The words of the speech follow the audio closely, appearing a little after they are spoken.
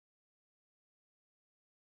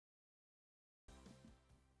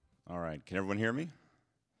All right. Can everyone hear me?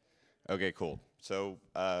 Okay, cool. So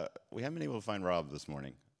we haven't been able to find Rob this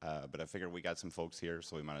morning, but I figured we got some folks here,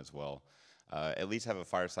 so we might as well at least have a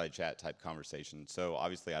fireside chat type conversation. So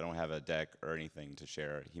obviously, I don't have a deck or anything to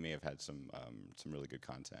share. He may have had some really good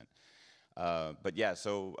content. But yeah,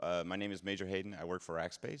 so my name is Major Hayden. I work for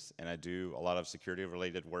Rackspace, and I do a lot of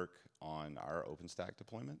security-related work on our OpenStack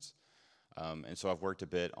deployments. And so I've worked a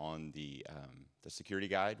bit on the security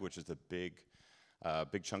guide, which is the big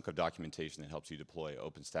chunk of documentation that helps you deploy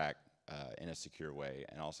OpenStack in a secure way,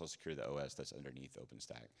 and also secure the OS that's underneath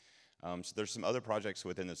OpenStack. So there's some other projects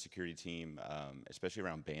within the security team, especially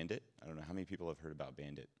around Bandit. I don't know how many people have heard about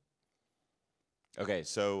Bandit. Okay,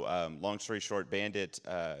 so long story short, Bandit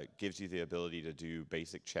gives you the ability to do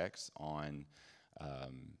basic checks on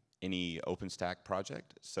any OpenStack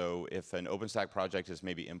project. So if an OpenStack project is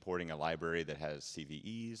maybe importing a library that has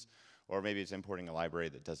CVEs, or maybe it's importing a library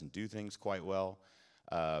that doesn't do things quite well,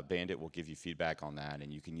 Bandit will give you feedback on that,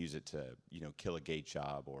 and you can use it to, kill a gate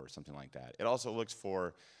job or something like that. It also looks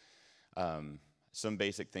for some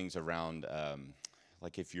basic things around,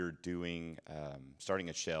 like if you're doing starting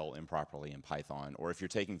a shell improperly in Python, or if you're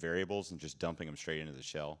taking variables and just dumping them straight into the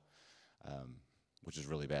shell, which is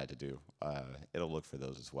really bad to do. It'll look for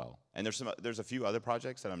those as well. And there's a few other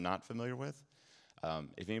projects that I'm not familiar with.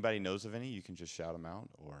 If anybody knows of any, you can just shout them out,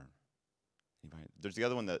 or anybody. There's the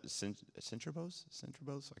other one, that Centrobos?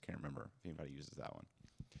 I can't remember if anybody uses that one.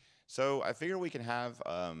 So I figure we can have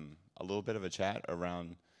a little bit of a chat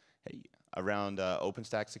around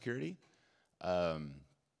OpenStack security. So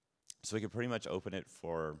we could pretty much open it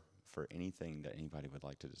for anything that anybody would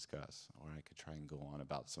like to discuss, or I could try and go on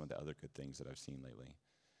about some of the other good things that I've seen lately.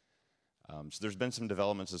 So there's been some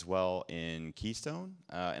developments as well in Keystone,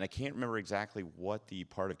 and I can't remember exactly what the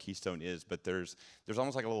part of Keystone is, but there's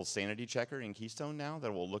almost like a little sanity checker in Keystone now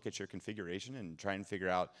that will look at your configuration and try and figure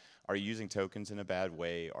out, are you using tokens in a bad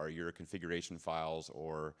way? Are your configuration files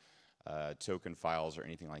or token files or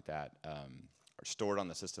anything like that are stored on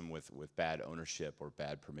the system with bad ownership or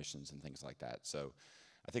bad permissions and things like that? So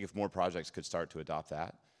I think if more projects could start to adopt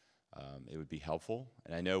that, it would be helpful.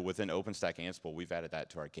 And I know within OpenStack Ansible, we've added that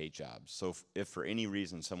to our gate jobs. So if for any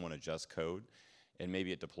reason someone adjusts code, and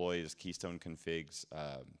maybe it deploys Keystone configs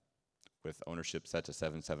with ownership set to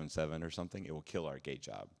 777 or something, it will kill our gate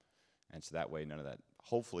job. And so that way, none of that,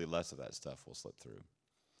 hopefully less of that stuff will slip through.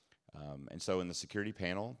 And so in the security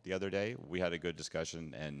panel the other day, we had a good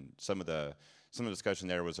discussion, and some of the discussion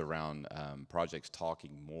there was around projects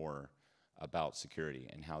talking more about security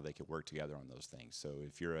and how they could work together on those things. So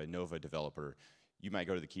if you're a Nova developer, you might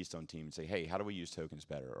go to the Keystone team and say, hey, how do we use tokens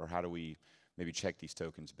better? Or how do we maybe check these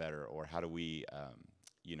tokens better? Or how do we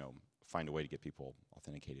find a way to get people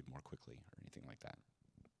authenticated more quickly, or anything like that?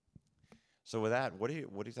 So with that, what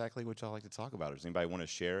exactly would y'all like to talk about? Does anybody want to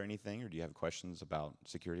share anything, or do you have questions about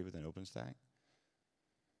security within OpenStack?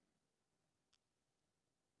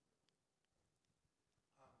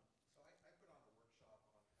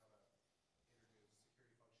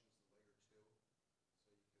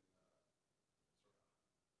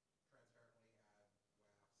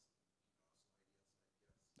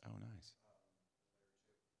 Oh, nice.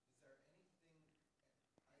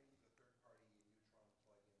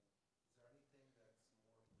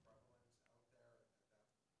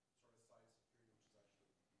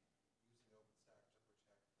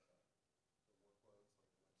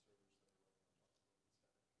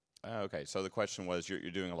 Okay, so the question was, you're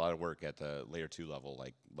doing a lot of work at the layer 2 level,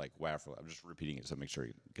 like WAF. I'm just repeating it so make sure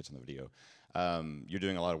it gets on the video. You're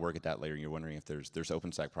doing a lot of work at that layer, and you're wondering if there's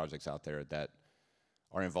OpenStack projects out there that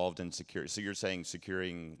are involved in security. So you're saying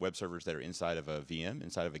securing web servers that are inside of a VM,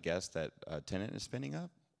 inside of a guest that a tenant is spinning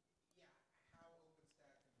up?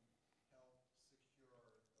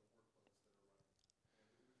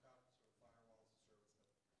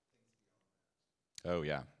 Oh,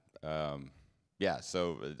 yeah. Yeah,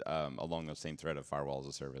 so along those same thread of firewall as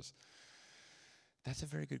a service. That's a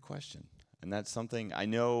very good question. And that's something, I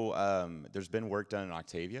know there's been work done in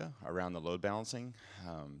Octavia around the load balancing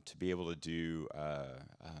to be able to do,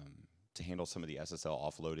 to handle some of the SSL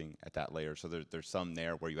offloading at that layer. So there's some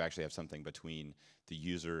there where you actually have something between the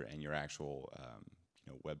user and your actual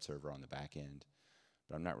web server on the back end.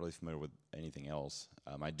 But I'm not really familiar with anything else.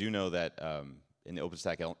 I do know that in the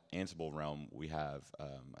OpenStack Ansible realm, we have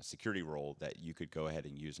a security role that you could go ahead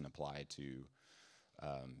and use and apply to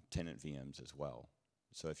tenant VMs as well.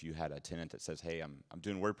 So if you had a tenant that says, hey, I'm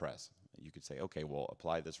doing WordPress, you could say, okay, well,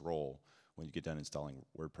 apply this role when you get done installing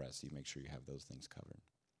WordPress, so you make sure you have those things covered.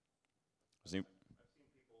 I've seen people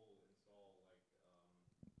install a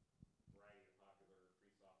variety of popular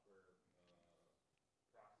free software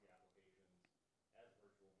proxy applications as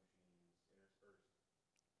virtual machines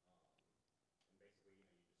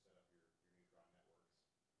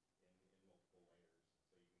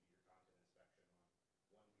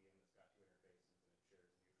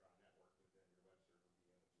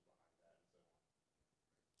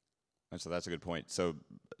And so that's a good point. So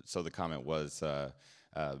the comment was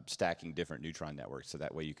stacking different neutron networks, so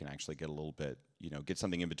that way you can actually get a little bit, get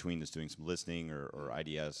something in between that's doing some listening or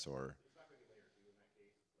IDS or. It's not going to be layer 2 in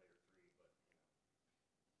that case, it's layer 3,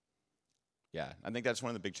 but Yeah, I think that's one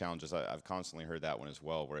of the big challenges. I've constantly heard that one as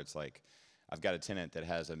well, where it's like, I've got a tenant that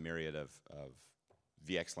has a myriad of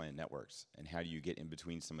VXLAN networks, and how do you get in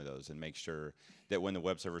between some of those and make sure that when the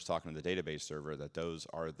web server is talking to the database server, that those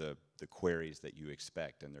are the queries that you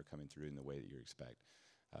expect, and they're coming through in the way that you expect.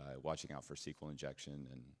 Watching out for SQL injection,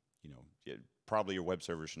 and probably your web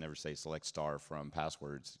server should never say select star from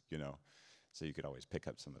passwords, so you could always pick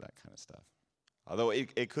up some of that kind of stuff. Although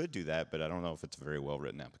it could do that, but I don't know if it's a very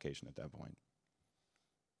well-written application at that point.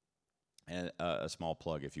 And a small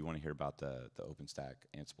plug, if you want to hear about the OpenStack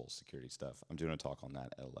Ansible security stuff, I'm doing a talk on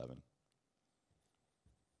that at 11.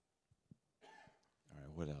 All right,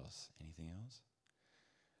 what else? Anything else?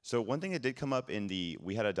 So one thing that did come up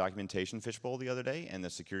we had a documentation fishbowl the other day, and the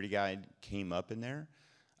security guide came up in there.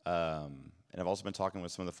 And I've also been talking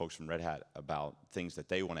with some of the folks from Red Hat about things that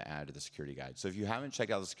they want to add to the security guide. So if you haven't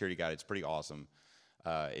checked out the security guide, it's pretty awesome.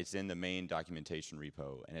 It's in the main documentation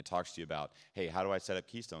repo, and it talks to you about, hey, how do I set up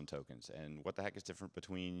keystone tokens, and what the heck is different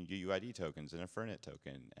between UUID tokens and a Fernet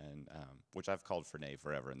token, and which I've called Fernet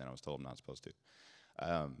forever, and then I was told I'm not supposed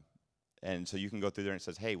to. And so you can go through there and it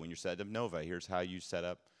says, hey, when you're setting up Nova, here's how you set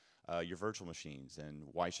up your virtual machines, and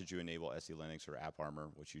why should you enable SE Linux or AppArmor,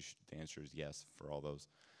 which the answer is yes for all those.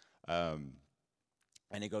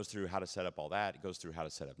 And it goes through how to set up all that. It goes through how to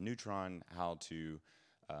set up Neutron, how to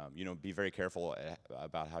be very careful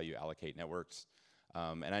about how you allocate networks.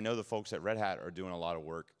 And I know the folks at Red Hat are doing a lot of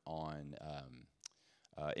work on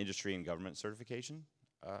industry and government certification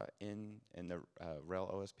in the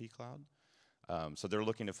RHEL OSP cloud. So they're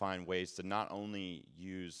looking to find ways to not only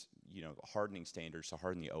use hardening standards to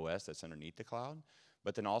harden the OS that's underneath the cloud,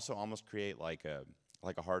 but then also almost create like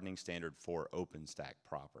a hardening standard for OpenStack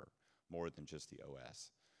proper, more than just the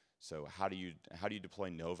OS. So how do you deploy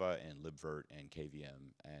Nova and libvirt and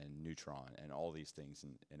KVM and Neutron and all these things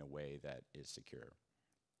in a way that is secure?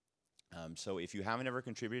 So if you haven't ever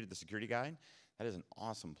contributed to the security guide, that is an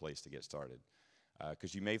awesome place to get started.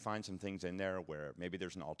 Because you may find some things in there where maybe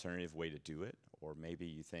there's an alternative way to do it, or maybe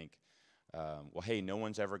you think, well, hey, no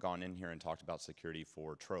one's ever gone in here and talked about security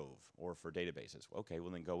for Trove or for databases. Okay,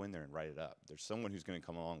 well then go in there and write it up. There's someone who's going to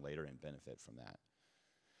come along later and benefit from that.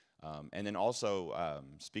 And then also,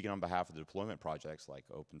 speaking on behalf of the deployment projects like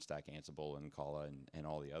OpenStack, Ansible, and Kala, and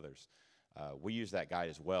all the others, we use that guide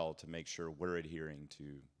as well to make sure we're adhering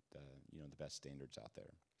to the best standards out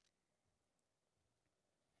there.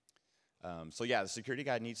 So yeah, the security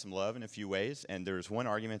guide needs some love in a few ways, and there's one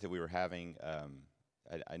argument that we were having.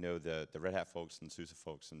 I know the Red Hat folks and SUSE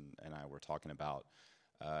folks and I were talking about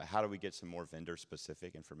how do we get some more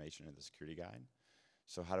vendor-specific information in the security guide.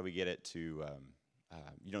 So how do we get it to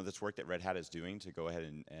this work that Red Hat is doing to go ahead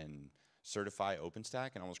and certify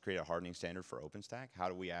OpenStack and almost create a hardening standard for OpenStack? How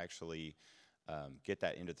do we actually get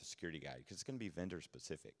that into the security guide? Because it's going to be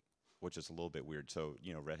vendor-specific, which is a little bit weird. So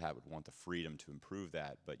Red Hat would want the freedom to improve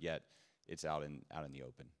that, but yet it's out in the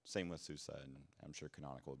open. Same with SUSE, and I'm sure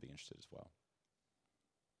Canonical would be interested as well.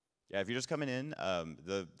 Yeah, if you're just coming in,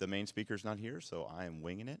 the main speaker's not here, so I am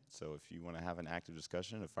winging it. So if you want to have an active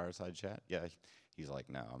discussion, a fireside chat, yeah, he's like,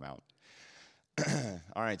 no, I'm out.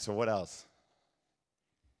 All right, so what else?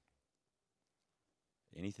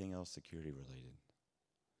 Anything else security related?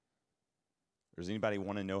 Does anybody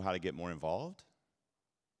want to know how to get more involved?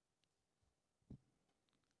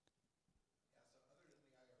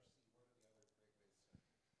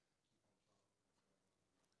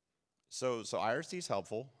 So IRC is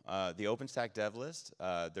helpful. The OpenStack dev list,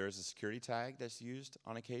 there is a security tag that's used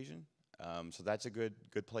on occasion. So that's a good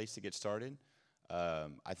place to get started.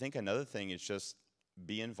 I think another thing is just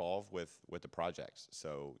be involved with the projects.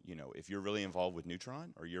 So if you're really involved with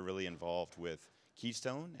Neutron, or you're really involved with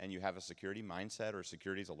Keystone, and you have a security mindset, or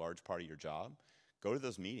security is a large part of your job, go to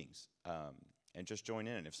those meetings and just join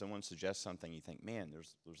in. And if someone suggests something, you think, man,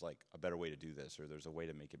 there's like a better way to do this, or there's a way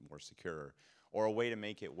to make it more secure, or a way to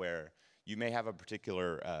make it where you may have a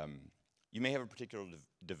particular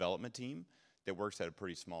development team that works at a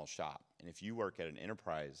pretty small shop. And if you work at an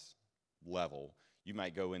enterprise level, you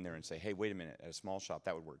might go in there and say, hey, wait a minute, at a small shop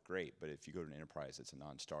that would work great, but if you go to an enterprise, it's a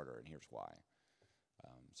non-starter, and here's why.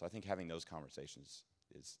 So I think having those conversations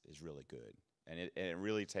is really good. And it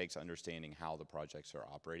really takes understanding how the projects are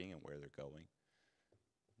operating and where they're going.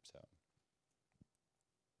 So,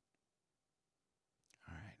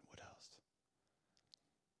 all right, what else?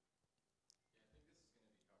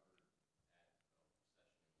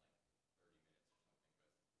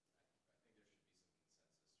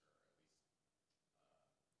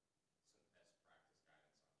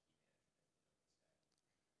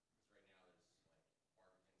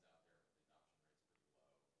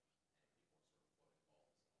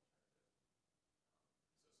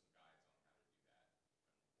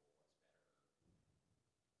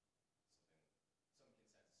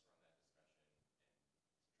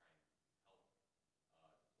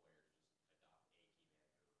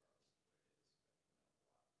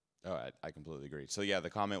 Oh, I completely agree. So yeah, the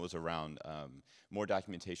comment was around more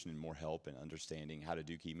documentation and more help in understanding how to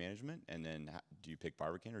do key management. And then do you pick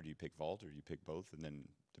Barbican or do you pick Vault or do you pick both? And then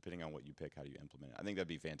depending on what you pick, how do you implement it? I think that'd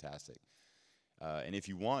be fantastic. And if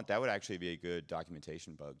you want, that would actually be a good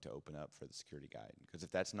documentation bug to open up for the security guide. Because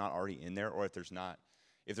if that's not already in there, or if there's not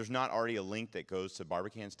already a link that goes to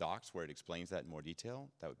Barbican's docs where it explains that in more detail,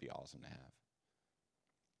 that would be awesome to have.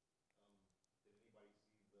 Did anybody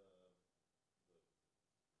see the project map draft that Thierry had done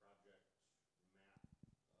that was in the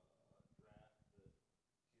second day keynote, I want to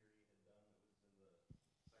say, it was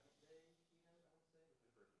the first or second day keynote or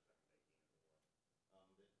what, that had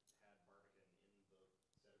Barbican in the set of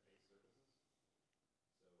base services.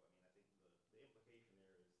 So, I mean, I think the implication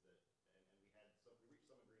there is that, and we reached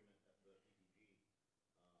some agreement at the PPG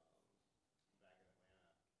back in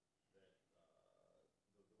Atlanta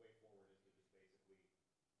that the way forward is to just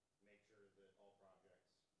basically make sure that all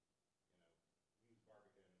projects, use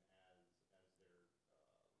Barbican as their first class key management solution.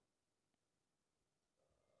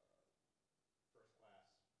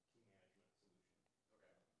 Okay.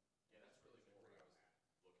 Yeah, that's really more what I was looking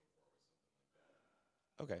for was something like that.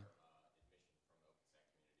 Okay. Admission from the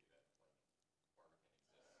OpenStack community that like Barbican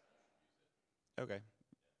exists, you should use it. Okay.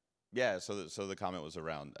 Yeah. Yeah. So the comment was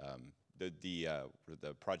around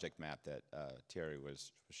the project map that Terry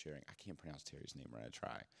was sharing. I can't pronounce Terry's name right. I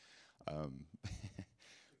try. Um,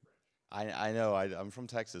 I know I'm from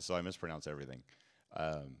Texas, so I mispronounce everything.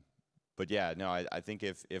 But yeah, no, I think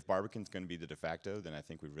if Barbican's going to be the de facto, then I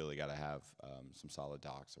think we've really got to have some solid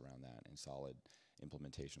docs around that and solid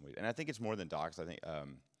implementation. And I think it's more than docs. I think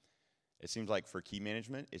it seems like for key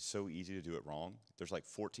management, it's so easy to do it wrong. There's like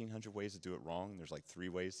 1,400 ways to do it wrong. There's like 3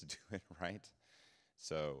 ways to do it right.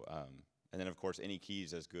 So, and then of course, any key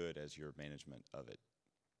is as good as your management of it.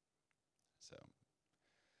 So,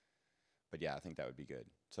 but yeah, I think that would be good.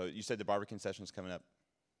 So you said the Barbican session is coming up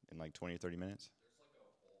in like 20 or 30 minutes? There's like a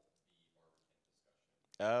Vault v Barbican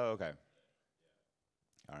discussion. Oh, okay.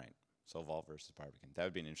 Yeah. All right. So Vault versus Barbican. That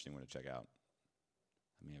would be an interesting one to check out.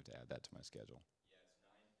 I may have to add that to my schedule. Yeah, it's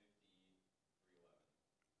 9:50,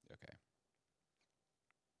 3:11. Okay.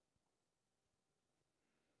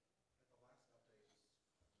 At the last update, just I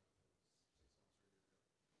don't know if it was 6 months or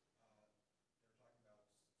a year ago, they were talking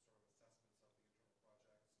about sort of assessments of the internal projects and how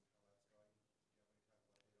that's going. Do you have any type of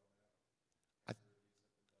update on that? I, Any reviews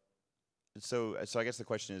that have been done? so I guess the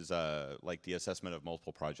question is like the assessment of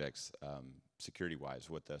multiple projects, security-wise,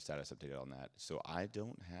 what the status update on that. So I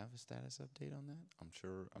don't have a status update on that. I'm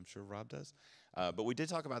sure Rob does. But we did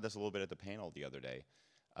talk about this a little bit at the panel the other day,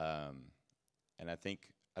 and I think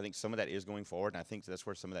some of that is going forward, and I think that's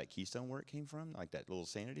where some of that Keystone work came from, like that little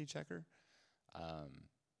sanity checker.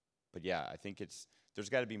 But yeah, I think there's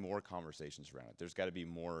got to be more conversations around it. There's got to be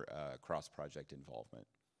more cross-project involvement,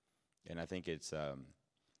 and I think it's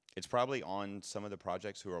probably on some of the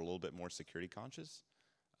projects who are a little bit more security conscious.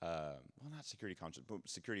 Well, not security conscious, but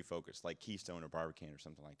security focused, like Keystone or Barbican or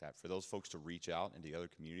something like that. For those folks to reach out into the other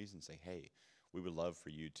communities and say, hey, we would love for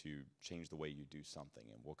you to change the way you do something,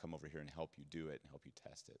 and we'll come over here and help you do it and help you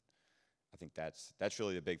test it. I think that's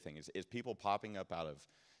really the big thing is people popping up out of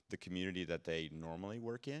the community that they normally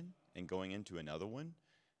work in and going into another one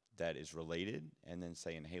that is related, and then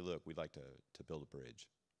saying, hey, look, we'd like to build a bridge,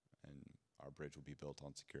 and our bridge will be built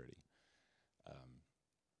on security.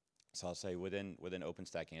 So I'll say within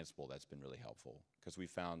OpenStack Ansible, that's been really helpful because we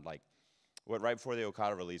found like right before the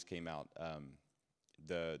Okada release came out,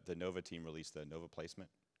 the Nova team released the Nova placement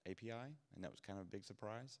API, and that was kind of a big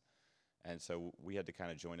surprise. And so we had to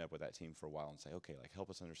kind of join up with that team for a while and say, okay, like help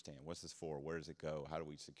us understand what's this for, where does it go, how do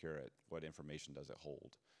we secure it, what information does it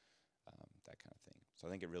hold, that kind of thing. So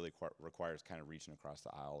I think it really requires kind of reaching across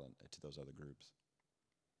the aisle and to those other groups.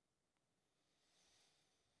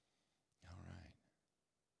 All right.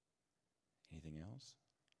 Anything else?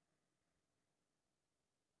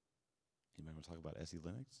 Anybody want to talk about SE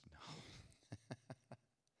Linux? No.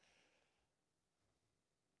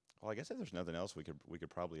 Well, I guess if there's nothing else, we could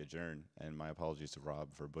probably adjourn. And my apologies to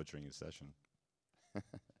Rob for butchering his session.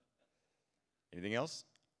 Anything else?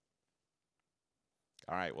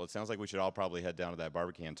 All right. Well, it sounds like we should all probably head down to that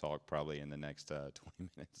Barbican talk probably in the next 20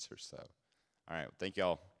 minutes or so. All right. Thank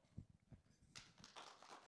y'all.